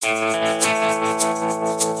Welcome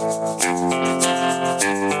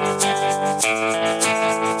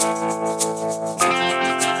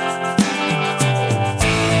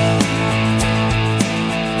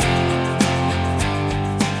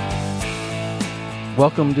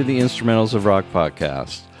to the Instrumentals of Rock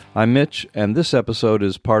podcast. I'm Mitch, and this episode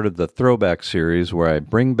is part of the Throwback series where I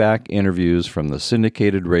bring back interviews from the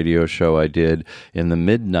syndicated radio show I did in the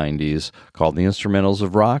mid-90s called The Instrumentals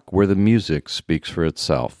of Rock, where the music speaks for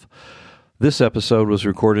itself. This episode was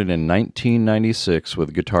recorded in 1996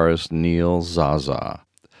 with guitarist Neil Zaza.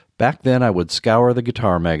 Back then, I would scour the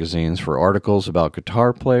guitar magazines for articles about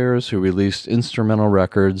guitar players who released instrumental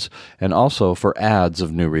records and also for ads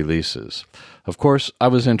of new releases. Of course, I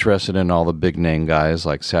was interested in all the big-name guys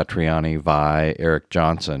like Satriani, Vai, Eric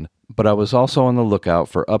Johnson, but I was also on the lookout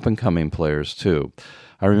for up-and-coming players too.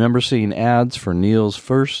 I remember seeing ads for Neil's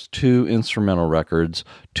first two instrumental records,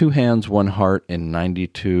 Two Hands, One Heart in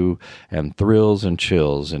 '92 and Thrills and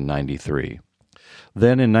Chills in '93.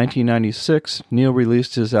 Then in 1996, Neil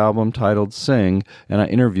released his album titled Sing, and I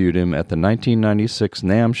interviewed him at the 1996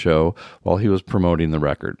 NAMM show while he was promoting the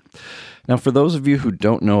record. Now, for those of you who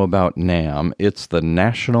don't know about NAMM, it's the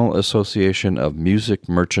National Association of Music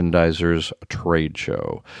Merchandisers trade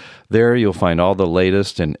show. There you'll find all the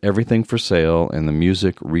latest and everything for sale in the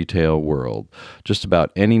music retail world. Just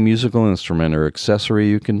about any musical instrument or accessory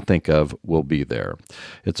you can think of will be there.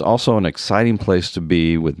 It's also an exciting place to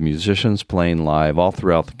be with musicians playing live all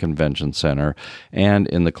throughout the convention center and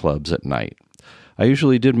in the clubs at night. I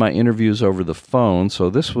usually did my interviews over the phone,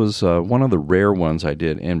 so this was one of the rare ones I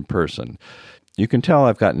did in person. You can tell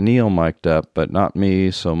I've got Neil mic'd up, but not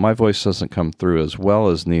me, so my voice doesn't come through as well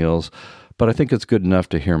as Neil's, but I think it's good enough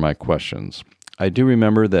to hear my questions. I do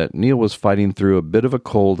remember that Neil was fighting through a bit of a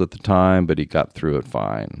cold at the time, but he got through it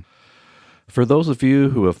fine. For those of you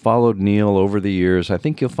who have followed Neil over the years, I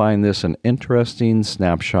think you'll find this an interesting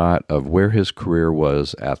snapshot of where his career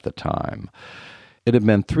was at the time. It had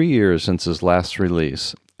been 3 years since his last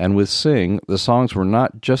release, and with Sing, the songs were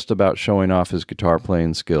not just about showing off his guitar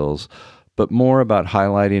playing skills, but more about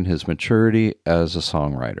highlighting his maturity as a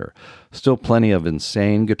songwriter. Still plenty of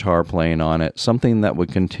insane guitar playing on it, something that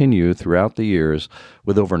would continue throughout the years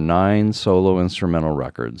with over 9 solo instrumental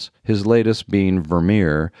records, his latest being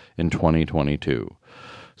Vermeer in 2022.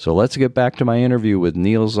 So let's get back to my interview with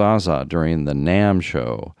Neil Zaza during the NAMM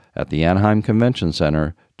show at the Anaheim Convention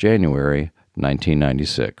Center, January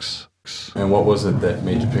 1996. And what was it that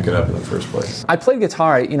made you pick it up in the first place? I played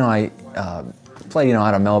guitar. I played,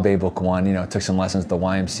 out of Mel Bay Book 1. Took some lessons at the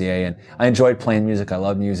YMCA, and I enjoyed playing music. I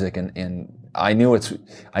love music, and I knew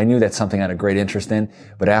that's something I had a great interest in.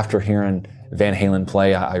 But after hearing Van Halen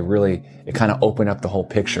play, it kind of opened up the whole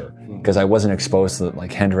picture because I wasn't exposed to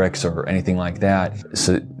like Hendrix or anything like that.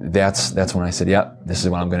 So that's when I said, "Yep, this is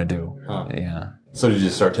what I'm going to do." Huh. Yeah. So did you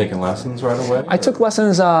start taking lessons right away? I took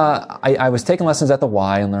lessons. I was taking lessons at the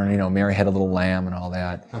Y and learning, Mary Had a Little Lamb and all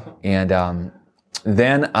that. And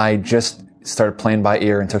then I just started playing by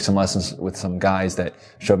ear and took some lessons with some guys that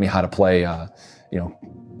showed me how to play,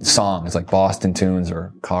 songs like Boston tunes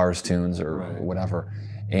or Cars tunes or whatever.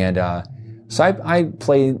 And so I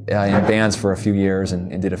played in bands for a few years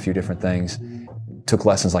and did a few different things. Took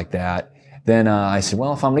lessons like that. Then I said,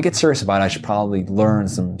 well, if I'm going to get serious about it, I should probably learn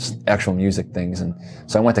some actual music things. And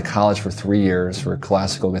so I went to college for 3 years for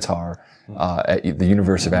classical guitar at the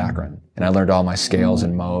University of Akron. And I learned all my scales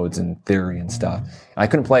and modes and theory and stuff. And I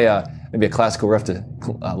couldn't play maybe a classical riff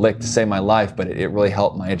lick to save my life, but it really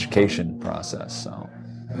helped my education process. So.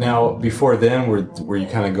 Now, before then, were you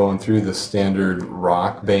kind of going through the standard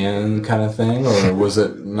rock band kind of thing, or was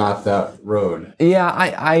it not that road? Yeah,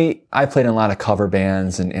 I played in a lot of cover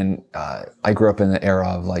bands, and I grew up in the era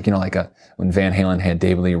of when Van Halen had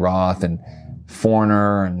David Lee Roth and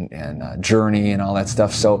Foreigner and Journey and all that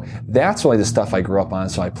stuff. So that's really the stuff I grew up on.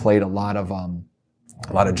 So I played a lot of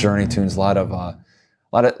Journey tunes, a lot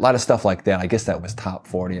of stuff like that. I guess that was top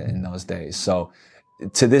 40 in those days. So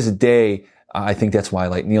to this day, I think that's why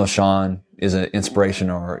Neil Schon is an inspiration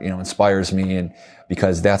or, inspires me, and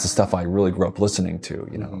because that's the stuff I really grew up listening to,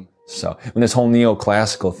 Mm-hmm. So when this whole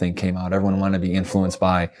neoclassical thing came out, everyone wanted to be influenced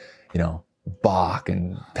by, Bach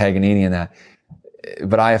and Paganini and that.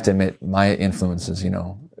 But I have to admit my influences,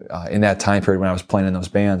 in that time period when I was playing in those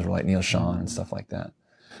bands were like Neil Schon and stuff like that.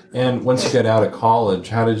 And once you got out of college,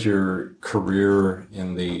 how did your career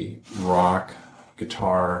in the rock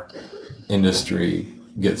guitar industry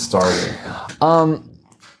get started?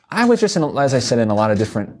 I was just as I said, in a lot of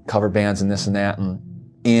different cover bands and this and that. And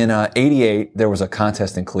in '88, there was a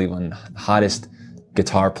contest in Cleveland, hottest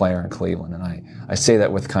guitar player in Cleveland. And I say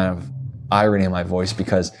that with kind of irony in my voice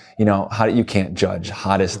because, you can't judge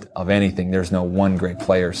hottest of anything. There's no one great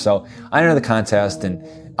player. So I entered the contest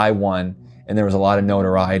and I won, and there was a lot of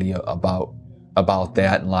notoriety about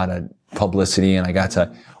that and a lot of publicity, and I got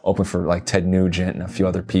to open for like Ted Nugent and a few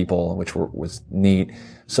other people, which was neat.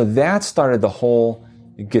 So that started the whole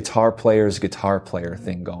guitar player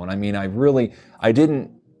thing going. I mean, I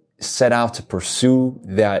didn't set out to pursue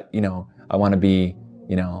that, I want to be,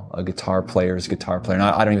 a guitar player. And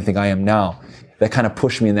I don't even think I am now. That kind of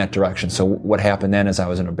pushed me in that direction. So what happened then is I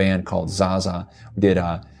was in a band called Zaza. We did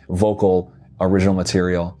vocal original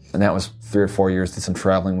material, and that was 3 or 4 years, did some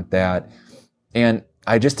traveling with that. And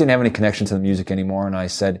I just didn't have any connection to the music anymore. And I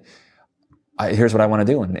said, here's what I want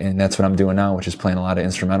to do. And that's what I'm doing now, which is playing a lot of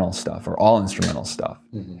instrumental stuff or all instrumental stuff.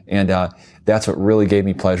 Mm-hmm. And that's what really gave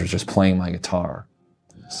me pleasure, is just playing my guitar.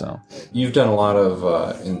 So you've done a lot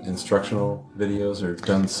of instructional videos, or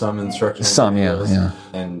done some instructional videos, yeah.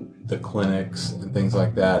 And the clinics and things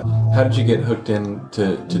like that. How did you get hooked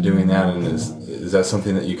into doing that? And is that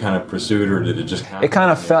something that you kind of pursued, or did it just happen? It kind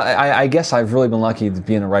of felt, I guess I've really been lucky to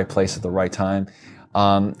be in the right place at the right time.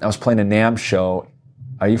 I was playing a NAMM show.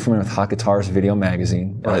 Are you familiar with Hot Guitars Video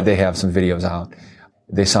Magazine? Right. They have some videos out.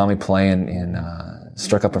 They saw me playing and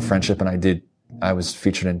struck up a friendship, and I was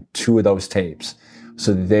featured in 2 of those tapes.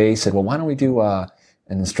 So they said, well, why don't we do an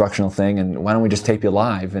instructional thing, and why don't we just tape you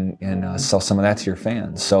live and sell some of that to your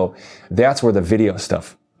fans? So that's where the video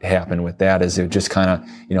stuff happened with that, is it just kind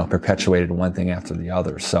of, perpetuated one thing after the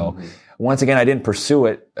other. So once again, I didn't pursue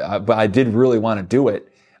it, but I did really want to do it.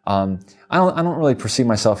 I don't really perceive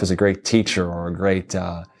myself as a great teacher or a great,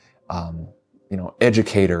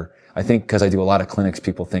 educator. I think because I do a lot of clinics,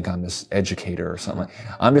 people think I'm this educator or something.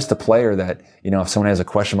 I'm just a player that, if someone has a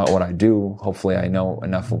question about what I do, hopefully I know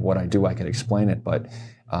enough of what I do, I can explain it. But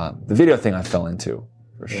the video thing I fell into,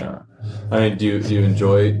 for sure. I mean, do you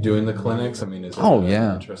enjoy doing the clinics? I mean, is it an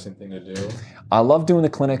interesting thing to do? I love doing the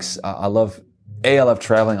clinics. I love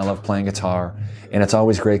traveling. I love playing guitar. And it's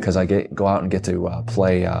always great because I go out and get to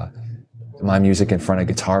play my music in front of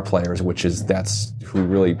guitar players, that's who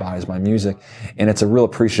really buys my music. And it's a real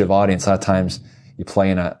appreciative audience. A lot of times you play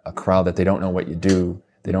in a crowd that they don't know what you do.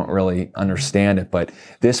 They don't really understand it. But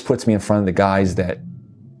this puts me in front of the guys that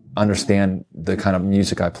understand the kind of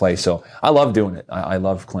music I play. So I love doing it. I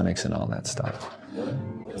love clinics and all that stuff.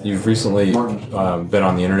 You've recently been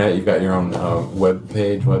on the internet. You've got your own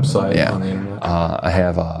website on the internet. I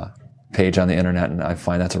have a page on the internet, and I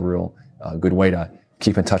find that's a real good way to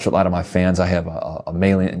keep in touch with a lot of my fans. I have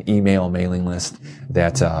an email mailing list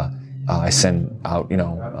that I send out,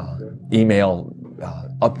 email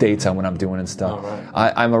updates on what I'm doing and stuff. Oh,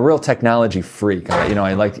 right. I'm a real technology freak.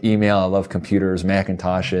 I like email. I love computers,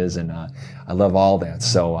 Macintoshes, and I love all that.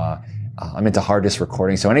 So I'm into hard disk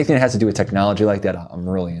recording. So anything that has to do with technology like that, I'm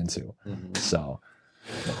really into. Mm-hmm. So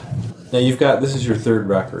now this is your 3rd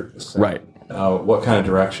record. So, right. What kind of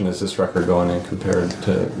direction is this record going in compared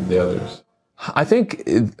to the others? I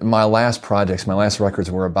think my last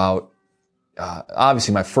records were about,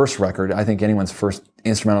 obviously my first record. I think anyone's first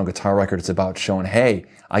instrumental guitar record, it's about showing, hey,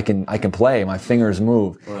 I can play, my fingers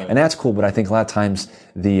move. Right. And that's cool, but I think a lot of times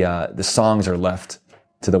the songs are left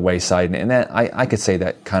to the wayside. And that, I could say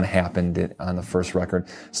that kind of happened on the first record.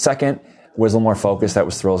 Second was a little more focused. That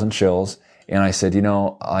was Thrills and Chills. And I said,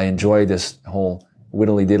 I enjoy this whole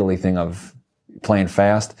whittly diddly thing of playing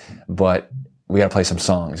fast, but we got to play some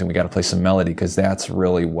songs and we got to play some melody, because that's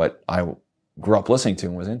really what I grew up listening to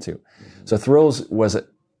and was into. Mm-hmm. So Thrills was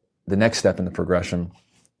the next step in the progression.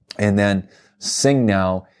 And then Sing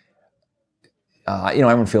Now,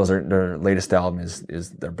 everyone feels their latest album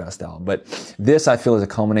is their best album. But this, I feel, is a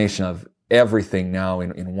culmination of everything now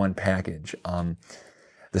in one package.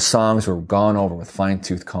 The songs were gone over with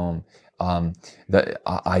fine-tooth comb.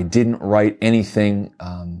 I didn't write anything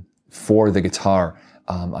for the guitar.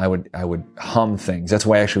 I would hum things. That's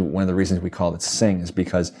why actually one of the reasons we call it Sing is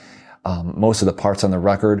because most of the parts on the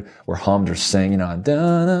record were hummed or sing, da,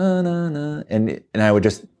 da, da, da, and I would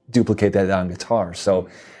just duplicate that on guitar. So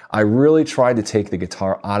I really tried to take the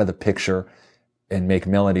guitar out of the picture and make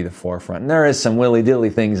melody the forefront. And there is some willy-dilly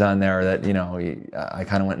things on there that, I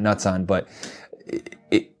kind of went nuts on, but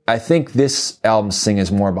I think this album Sing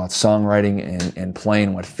is more about songwriting and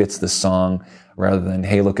playing what fits the song rather than,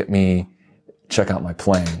 hey, look at me, check out my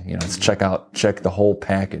playing. It's check the whole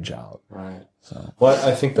package out. Right. So. Well,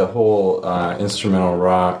 I think the whole instrumental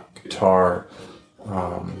rock guitar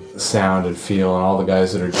sound and feel, and all the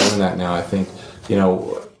guys that are doing that now, I think,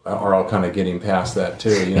 are all kind of getting past that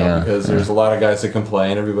too, because there's a lot of guys that can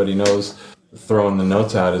play, and everybody knows throwing the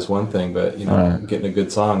notes out is one thing, but getting a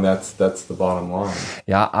good song, that's the bottom line.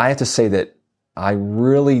 Yeah, I have to say that I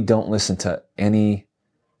really don't listen to any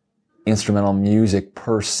instrumental music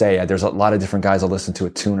per se. There's a lot of different guys I'll listen to a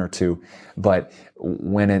tune or two, but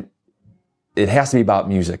when it has to be about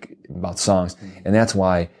music, about songs, and that's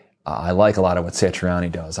why I like a lot of what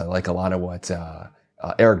Satriani does. I like a lot of what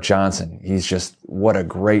Eric Johnson. He's just what a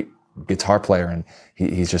great guitar player, and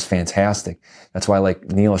he's just fantastic. That's why I like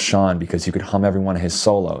Neil Sean, because you could hum every one of his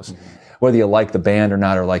solos. Whether you like the band or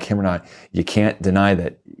not, or like him or not, you can't deny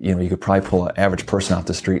that, you could probably pull an average person off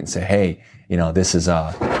the street and say, hey, this is,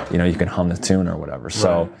 you can hum the tune or whatever.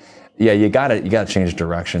 So, right. Yeah, you gotta change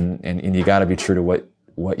direction, and you gotta be true to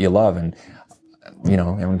what you love. And,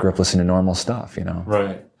 everyone grew up listening to normal stuff,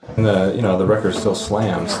 Right. And the record still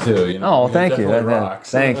slams too. Oh, thank you.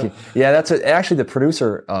 Rocks. Thank you. Yeah, that's what, actually the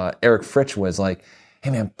producer, Eric Fritsch, was like,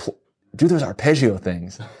 hey man, do those arpeggio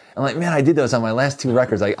things. I'm like, man, I did those on my last 2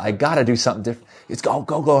 records. I gotta do something different. It's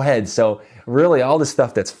go ahead. So really all the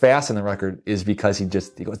stuff that's fast in the record is because he goes,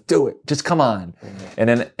 do it. Just come on.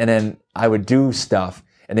 Mm-hmm. And then I would do stuff,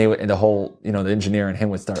 and the whole, the engineer and him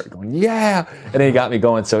would start going, yeah. And then he got me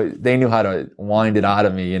going. So they knew how to wind it out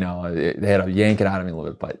of me, They had to yank it out of me a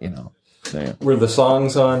little bit, but, Yeah. Were the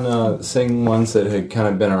songs on Sing ones that had kind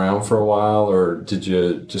of been around for a while, or did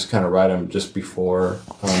you just kind of write them just before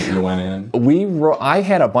you went in? I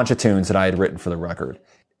had a bunch of tunes that I had written for the record.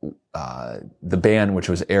 The band, which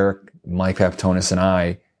was Eric, Mike Papatonis,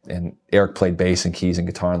 and Eric played bass and keys and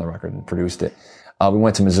guitar on the record and produced it. We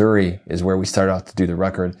went to Missouri, is where we started out to do the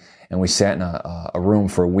record, and we sat in a room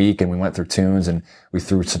for a week, and we went through tunes, and we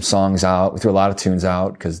threw some songs out. We threw a lot of tunes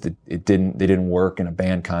out because they didn't work in a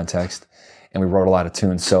band context, and we wrote a lot of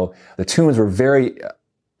tunes. So the tunes were very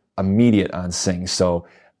immediate on Sing, so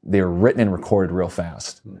they were written and recorded real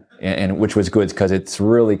fast, and which was good because it's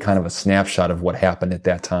really kind of a snapshot of what happened at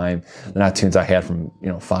that time. They're not tunes I had from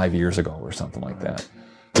 5 years ago or something like that.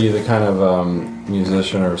 Are you the kind of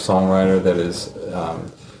musician or songwriter that is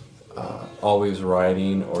always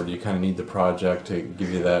writing, or do you kind of need the project to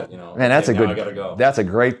give you that? Man, that's I gotta go. That's a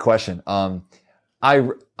great question.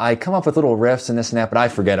 I come up with little riffs and this and that, but I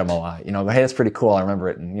forget them a lot. But hey, that's pretty cool. I remember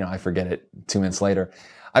it, and I forget it 2 minutes later.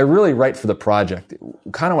 I really write for the project.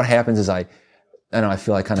 Kind of what happens is I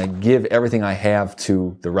feel I kind of give everything I have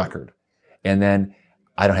to the record, and then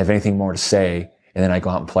I don't have anything more to say. And then I go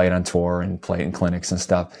out and play it on tour and play it in clinics and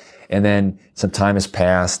stuff. And then some time has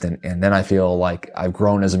passed, and then I feel like I've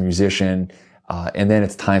grown as a musician, and then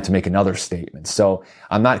it's time to make another statement. So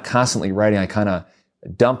I'm not constantly writing. I kind of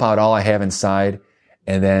dump out all I have inside,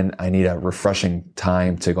 and then I need a refreshing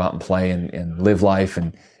time to go out and play and live life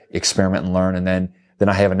and experiment and learn. And then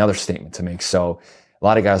I have another statement to make. So a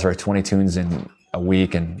lot of guys write 20 tunes in a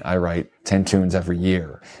week, and I write 10 tunes every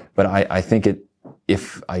year. But I think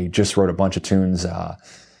if I just wrote a bunch of tunes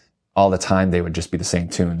all the time, they would just be the same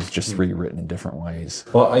tunes, just rewritten in different ways.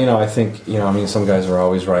 Well, I think, some guys are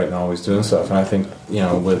always writing, always doing stuff. And I think,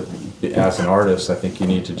 as an artist, I think you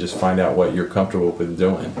need to just find out what you're comfortable with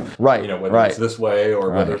doing. Right. Whether it's this way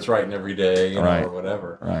or whether it's writing every day, or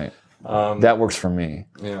whatever. Right. That works for me.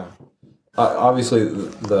 Yeah. Obviously,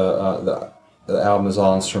 the album is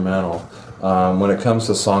all instrumental. When it comes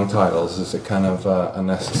to song titles, is it kind of a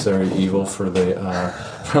necessary evil for the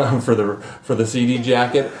for the CD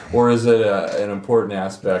jacket, or is it an important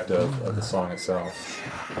aspect of the song itself?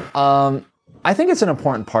 I think it's an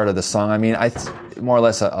important part of the song. I mean, more or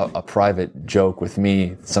less a private joke with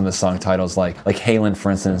me. Some of the song titles, like Halen, for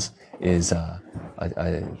instance, is a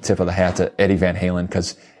tip of the hat to Eddie Van Halen,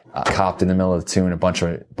 because copped in the middle of the tune a bunch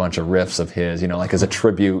of riffs of his, like as a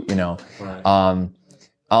tribute, Right.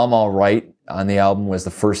 I'm All Right on the album was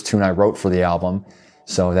the first tune I wrote for the album.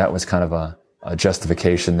 So that was kind of a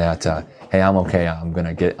justification that, hey, I'm okay. I'm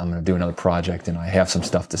going to do another project, and I have some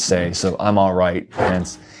stuff to say. So I'm all right.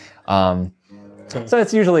 Hence, so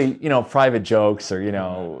it's usually, private jokes or,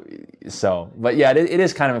 but yeah, it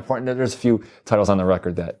is kind of important. There's a few titles on the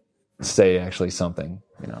record that say actually something,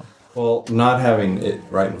 Well, not having it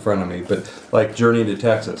right in front of me, but like Journey to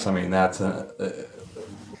Texas, I mean, that's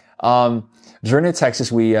Journey to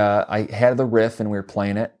Texas, I had the riff and we were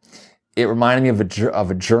playing it. It reminded me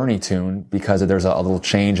of a Journey tune because there's a little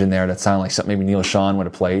change in there that sounded like something maybe Neil Sean would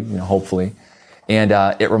have played, hopefully. And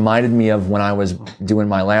it reminded me of when I was doing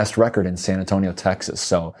my last record in San Antonio, Texas.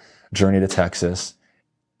 So Journey to Texas,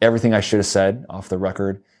 everything I should have said off the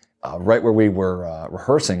record, right where we were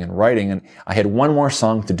rehearsing and writing. And I had one more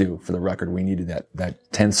song to do for the record. We needed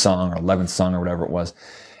that 10th song or 11th song or whatever it was.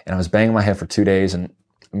 And I was banging my head for 2 days, and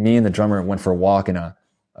me and the drummer went for a walk in a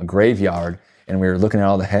graveyard, and we were looking at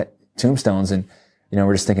all the tombstones, and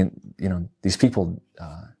we're just thinking, these people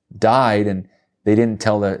died, and they didn't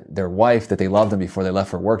tell their wife that they loved them before they left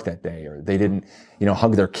for work that day, or they didn't,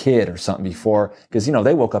 hug their kid or something before, because,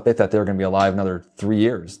 they woke up, they thought they were going to be alive another 3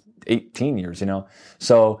 years, 18 years,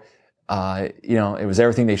 So, it was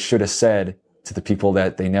everything they should have said to the people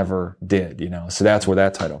that they never did, So that's where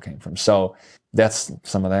that title came from. So that's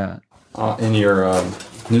some of that. In your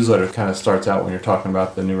newsletter, it kind of starts out when you're talking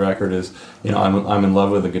about the new record is, I'm in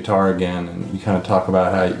love with the guitar again, and you kind of talk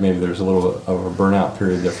about how maybe there's a little bit of a burnout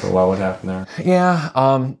period there for a while. What happened there? Yeah,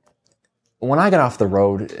 when I got off the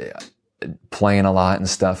road playing a lot and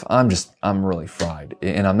stuff, I'm really fried,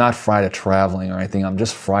 and I'm not fried of traveling or anything. I'm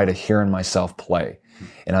just fried of hearing myself play,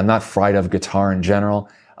 and I'm not fried of guitar in general.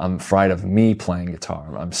 I'm fried of me playing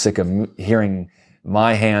guitar. I'm sick of hearing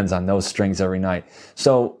my hands on those strings every night.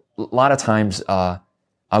 So a lot of times,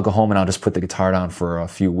 I'll go home and I'll just put the guitar down for a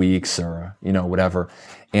few weeks or, whatever.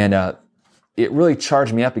 And it really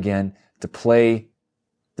charged me up again to play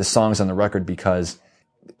the songs on the record because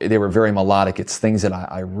they were very melodic. It's things that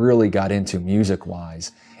I really got into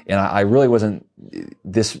music-wise. And I really wasn't,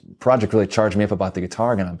 this project really charged me up about the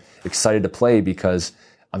guitar, and I'm excited to play because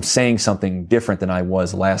I'm saying something different than I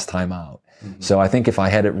was last time out. Mm-hmm. So I think if I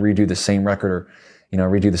had to redo the same record or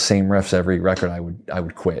redo the same riffs every record, I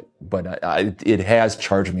would quit. But it has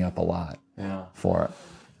charged me up a lot for it.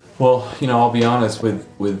 Well, I'll be honest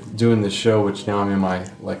with doing this show, which now I'm in my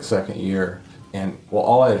second year, and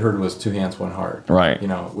all I had heard was Two Hands, One Heart, right?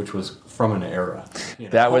 Which was from an era.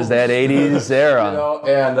 That was that '80s era.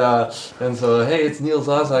 And so hey, it's Neil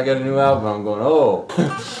Zaza. I got a new album. I'm going, oh.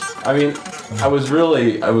 I mean,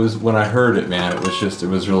 when I heard it, man,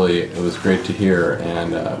 it was great to hear,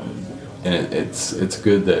 and it's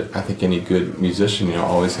good that I think any good musician,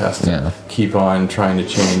 always has to keep on trying to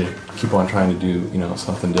change, keep on trying to do,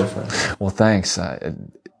 something different. Well, thanks.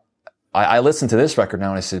 I listened to this record now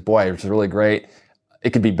and I said, boy, it's really great.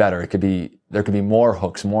 It could be better. There could be more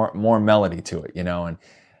hooks, more melody to it, and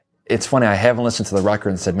it's funny. I haven't listened to the record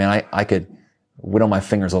and said, man, I could whittle my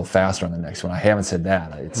fingers a little faster on the next one. I haven't said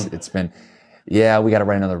that. It's been, we got to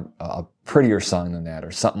write another, a prettier song than that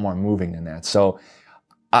or something more moving than that. So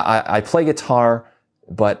I play guitar,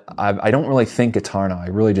 but I don't really think guitar now. I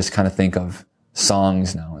really just kind of think of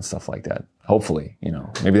songs now and stuff like that. Hopefully,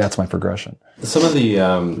 maybe that's my progression. Some of the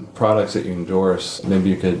products that you endorse, maybe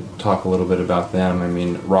you could talk a little bit about them. I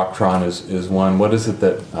mean, Rocktron is one. What is it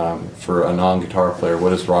that, for a non-guitar player, what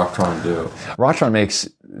does Rocktron do? Rocktron makes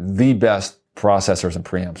the best processors and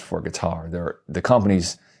preamps for guitar. The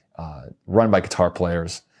company's run by guitar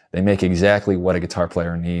players. They make exactly what a guitar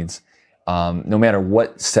player needs. No matter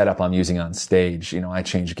what setup I'm using on stage, I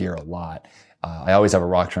change gear a lot. I always have a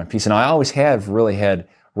Rocktron piece, and I always have really had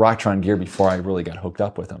Rocktron gear before I really got hooked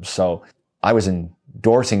up with them. So I was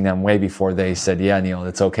endorsing them way before they said, yeah, Neil,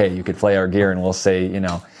 it's okay. You could play our gear, and we'll say,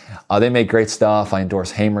 they make great stuff. I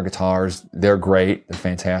endorse Hamer guitars. They're great. They're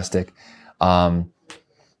fantastic. A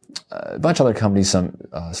bunch of other companies, some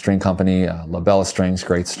string company, Labella Strings,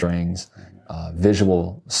 great strings,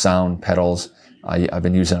 Visual Sound pedals. I've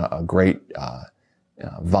been using a great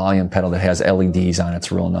volume pedal that has LEDs on it.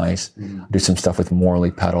 It's real nice. Mm-hmm. Do some stuff with Morley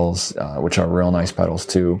pedals, which are real nice pedals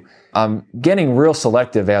too. I'm getting real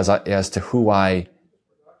selective as to who I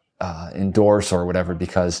endorse or whatever,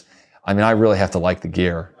 because I really have to like the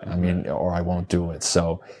gear. Or I won't do it.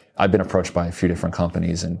 So I've been approached by a few different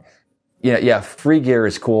companies, and free gear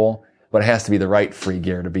is cool, but it has to be the right free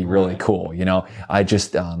gear to be really cool. I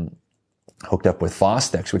just hooked up with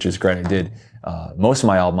Fostex, which is great. I did most of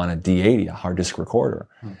my album on a D80, a hard disk recorder,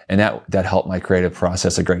 and that helped my creative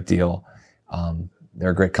process a great deal.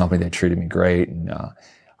 They're a great company. They treated me great, and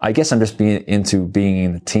I guess I'm just being in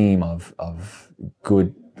the team of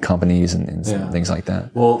good companies and things like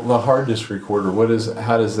that. Well, the hard disk recorder,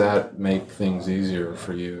 how does that make things easier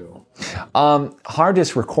for you? Hard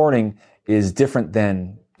disk recording is different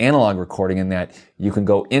than analog recording in that you can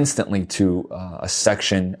go instantly to a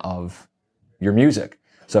section of your music.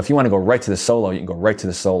 So if you want to go right to the solo, you can go right to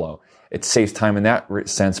the solo. It saves time in that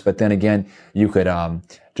sense, but then again, you could,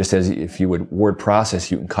 just as if you would word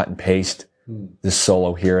process, you can cut and paste the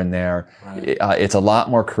solo here and there. Right. It's a lot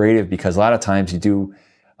more creative because a lot of times you do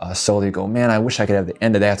a solo, you go, man, I wish I could have the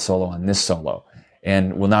end of that solo on this solo.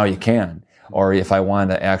 And well, now you can. Or if I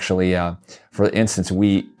wanted to actually, for instance,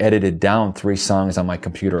 we edited down 3 songs on my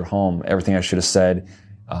computer at home, Everything I Should Have Said,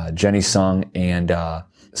 Jenny's Song, and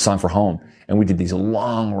Song for Home. And we did these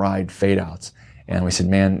long ride fade outs. And we said,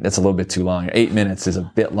 man, that's a little bit too long. 8 minutes is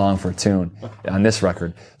a bit long for a tune on this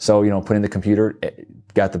record. So, put in the computer,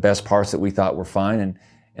 got the best parts that we thought were fine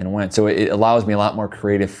and went. So it allows me a lot more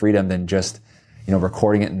creative freedom than just,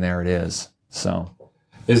 recording it and there it is. So.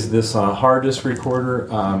 Is this hard disk recorder,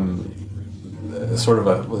 sort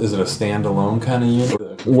of is it a standalone kind of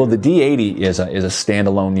unit? Well, the D80 is a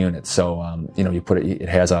standalone unit. So, you put it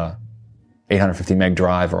has a 850 meg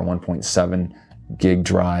drive or a 1.7 gig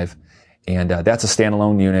drive. And that's a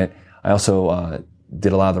standalone unit. I also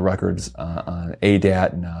did a lot of the records on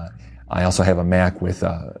ADAT, and I also have a Mac with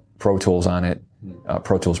Pro Tools on it,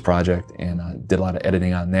 Pro Tools project, and did a lot of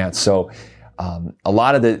editing on that. So a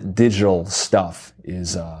lot of the digital stuff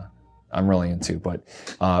is I'm really into, but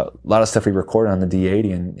a lot of stuff we recorded on the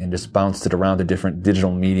D80 and just bounced it around to different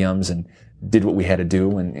digital mediums and did what we had to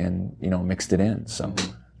do and mixed it in. So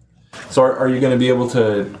are you going to be able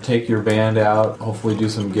to take your band out, hopefully do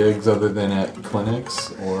some gigs other than at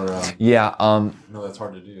clinics? Or yeah. No, that's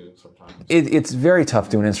hard to do sometimes. It's very tough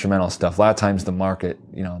doing instrumental stuff. A lot of times the market,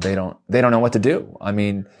 they don't know what to do. I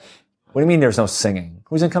mean, what do you mean there's no singing?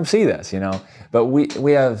 Who's going to come see this, But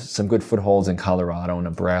we have some good footholds in Colorado,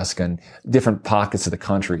 Nebraska, and different pockets of the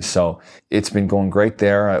country. So it's been going great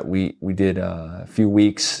there. We did a few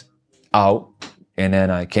weeks out, and then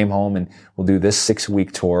I came home, and we'll do this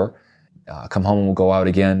 6-week tour. Come home and we'll go out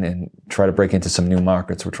again and try to break into some new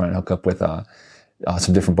markets. We're trying to hook up with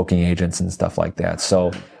some different booking agents and stuff like that.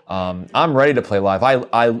 So I'm ready to play live.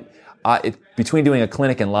 Between doing a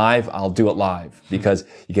clinic and live, I'll do it live because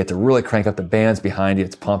you get to really crank up the bands behind you.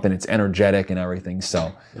 It's pumping, it's energetic and everything.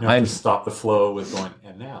 So you don't have to stop the flow with going,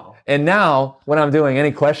 and now. And now, when I'm doing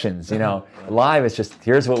any questions, live, it's just,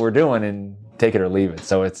 here's what we're doing and take it or leave it.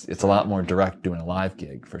 So it's a lot more direct doing a live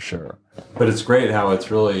gig for sure. But it's great how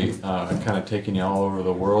it's really kind of taking you all over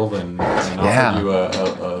the world and offering you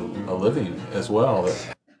a living as well.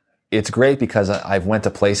 It's great because I've went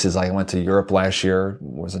to places. I went to Europe last year,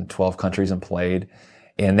 was in 12 countries and played.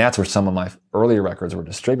 And that's where some of my earlier records were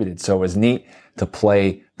distributed. So it was neat to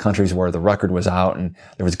play countries where the record was out and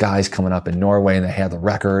there was guys coming up in Norway and they had the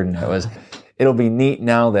record. And it'll be neat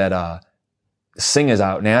now that Sing is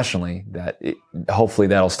out nationally, that hopefully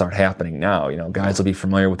that'll start happening now. Guys will be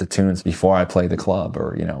familiar with the tunes before I play the club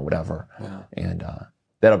or, whatever. Yeah. And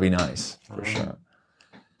that'll be nice for sure.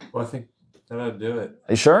 Well, I think that'll do it.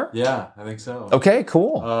 Are you sure? Yeah, I think so. Okay,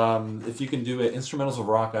 cool. If you can do it, Instrumentals of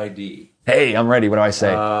Rock ID. Hey, I'm ready. What do I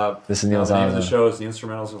say? This is Neil Zaza. The name of the show is The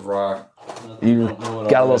Instrumentals of Rock. You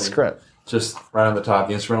got a little script. Just right on the top,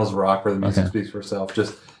 The Instrumentals of Rock, where the music speaks for itself.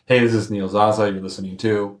 Just, hey, this is Neil Zaza. You're listening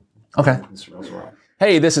to Instrumentals of Rock.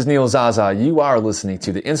 Hey, this is Neil Zaza. You are listening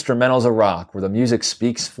to The Instrumentals of Rock, where the music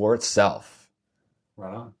speaks for itself.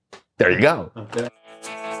 Right on. There you go. Okay.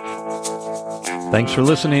 Thanks for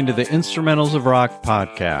listening to the Instrumentals of Rock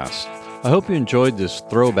podcast. I hope you enjoyed this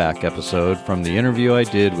throwback episode from the interview I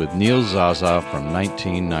did with Neil Zaza from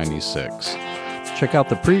 1996. Check out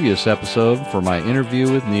the previous episode for my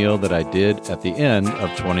interview with Neil that I did at the end of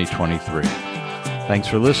 2023. Thanks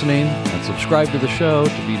for listening, and subscribe to the show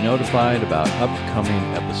to be notified about upcoming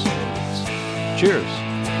episodes. Cheers!